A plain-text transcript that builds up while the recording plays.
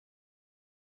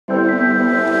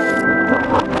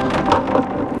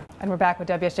We're back with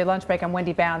WSJ Lunch Break. I'm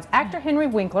Wendy Bounds. Actor Henry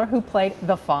Winkler, who played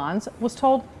the Fonz, was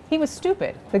told he was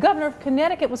stupid. The governor of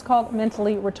Connecticut was called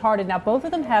mentally retarded. Now, both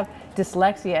of them have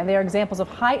dyslexia, and they are examples of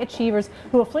high achievers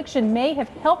whose affliction may have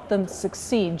helped them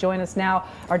succeed. Join us now,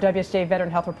 our WSJ veteran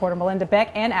health reporter Melinda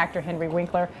Beck and actor Henry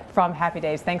Winkler from Happy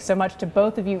Days. Thanks so much to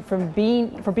both of you for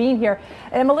being here.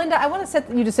 And Melinda, I want to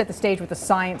set the stage with the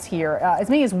science here. As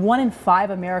many as 1 in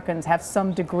 5 Americans have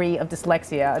some degree of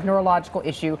dyslexia, a neurological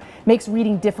issue, makes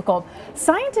reading difficult.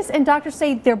 Scientists and doctors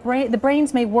say the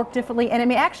brains may work differently, and it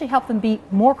may actually help them be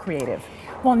more creative.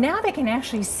 Well, now they can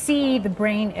actually see the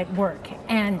brain at work,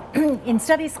 and in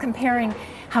studies comparing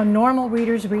how normal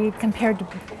readers read compared to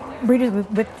readers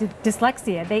with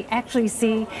dyslexia, they actually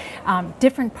see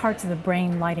different parts of the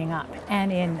brain lighting up.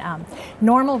 And in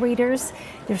normal readers,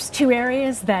 there's 2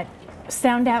 areas that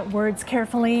sound out words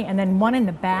carefully, and then one in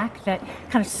the back that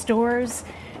kind of stores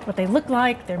what they look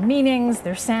like, their meanings,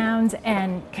 their sounds,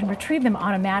 and can retrieve them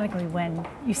automatically when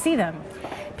you see them.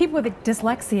 People with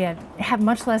dyslexia have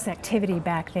much less activity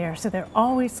back there, so they're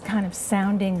always kind of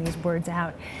sounding these words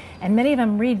out. And many of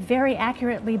them read very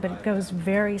accurately, but it goes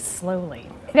very slowly.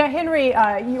 Now, Henry,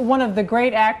 you're one of the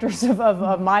great actors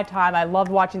of my time. I loved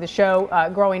watching the show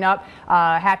growing up,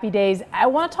 Happy Days. I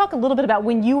want to talk a little bit about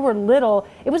when you were little.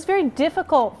 It was very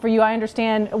difficult for you, I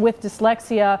understand, with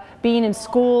dyslexia, being in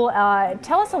school.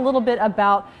 Tell us a little bit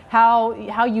about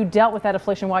how you dealt with that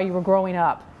affliction while you were growing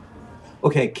up.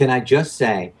 Okay, can I just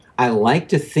say, I like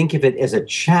to think of it as a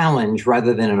challenge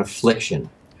rather than an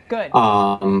affliction. Good.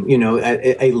 You know,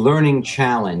 a learning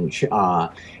challenge.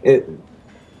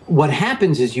 What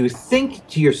happens is you think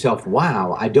to yourself,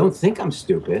 wow, I don't think I'm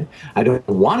stupid. I don't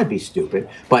want to be stupid.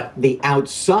 But the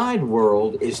outside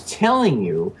world is telling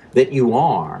you that you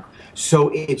are. So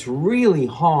it's really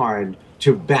hard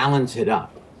to balance it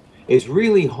up. It's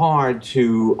really hard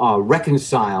to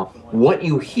reconcile what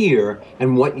you hear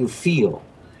and what you feel.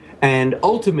 And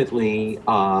ultimately,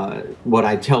 what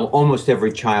I tell almost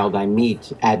every child I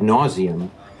meet ad nauseum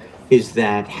is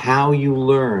that how you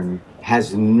learn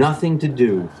has nothing to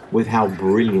do with how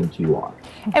brilliant you are.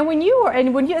 And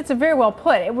it's a very well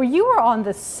put. When you were on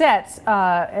the sets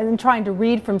and trying to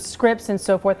read from scripts and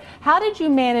so forth, how did you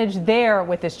manage there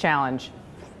with this challenge?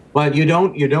 Well, you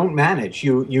don't manage.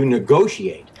 You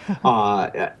negotiate.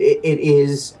 It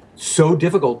is so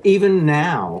difficult. Even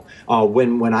now,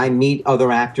 when I meet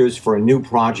other actors for a new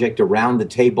project around the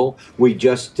table, we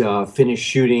just finished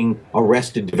shooting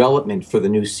Arrested Development for the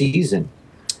new season,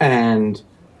 and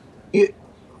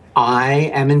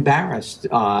I am embarrassed.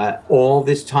 All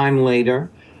this time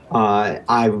later,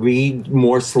 I read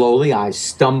more slowly, I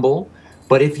stumble,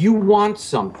 but if you want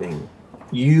something,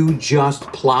 you just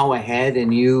plow ahead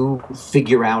and you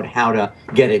figure out how to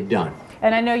get it done.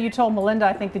 And I know you told Melinda,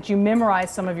 I think, that you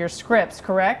memorized some of your scripts,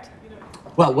 correct?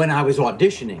 Well, when I was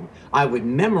auditioning, I would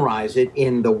memorize it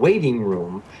in the waiting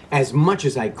room as much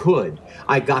as I could.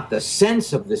 I got the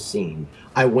sense of the scene.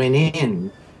 I went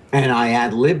in and I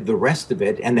ad-libbed the rest of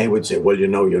it, and they would say, well, you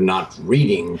know, you're not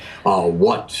reading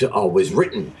what was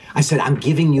written. I said, I'm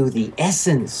giving you the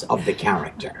essence of the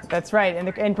character. That's right,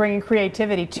 and bringing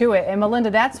creativity to it. And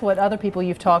Melinda, that's what other people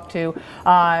you've talked to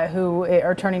who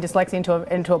are turning dyslexia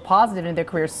into a positive in their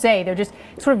careers say. They're just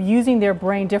sort of using their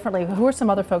brain differently. Who are some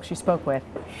other folks you spoke with?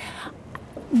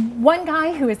 One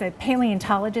guy who is a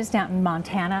paleontologist out in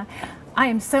Montana. I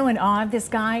am so in awe of this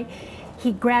guy.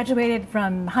 He graduated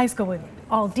from high school with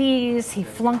all D's, he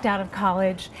flunked out of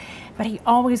college, but he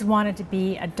always wanted to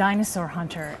be a dinosaur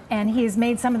hunter. And he has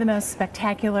made some of the most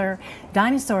spectacular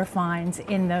dinosaur finds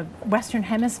in the Western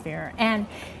Hemisphere. And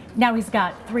now he's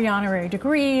got 3 honorary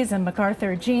degrees, a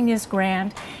MacArthur Genius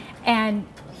Grant, and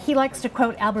he likes to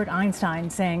quote Albert Einstein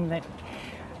saying that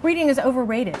reading is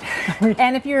overrated.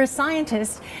 And if you're a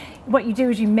scientist, what you do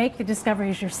is you make the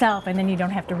discoveries yourself, and then you don't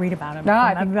have to read about them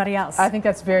from everybody else. I think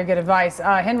that's very good advice.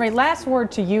 Henry, last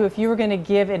word to you. If you were going to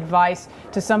give advice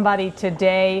to somebody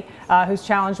today who's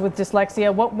challenged with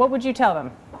dyslexia, what would you tell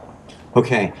them?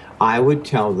 Okay, I would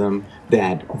tell them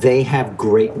that they have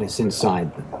greatness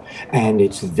inside them, and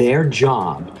it's their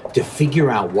job to figure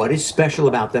out what is special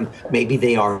about them. Maybe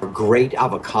they are great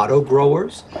avocado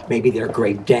growers, maybe they're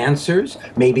great dancers,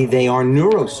 maybe they are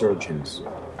neurosurgeons.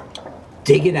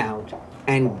 Dig it out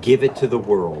and give it to the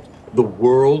world. The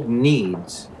world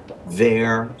needs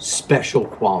their special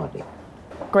quality.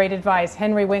 Great advice.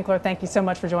 Henry Winkler, thank you so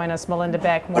much for joining us. Melinda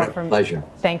Beck, Pleasure.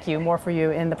 Thank you. More for you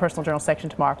in the Personal Journal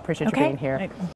section tomorrow. Appreciate you being here.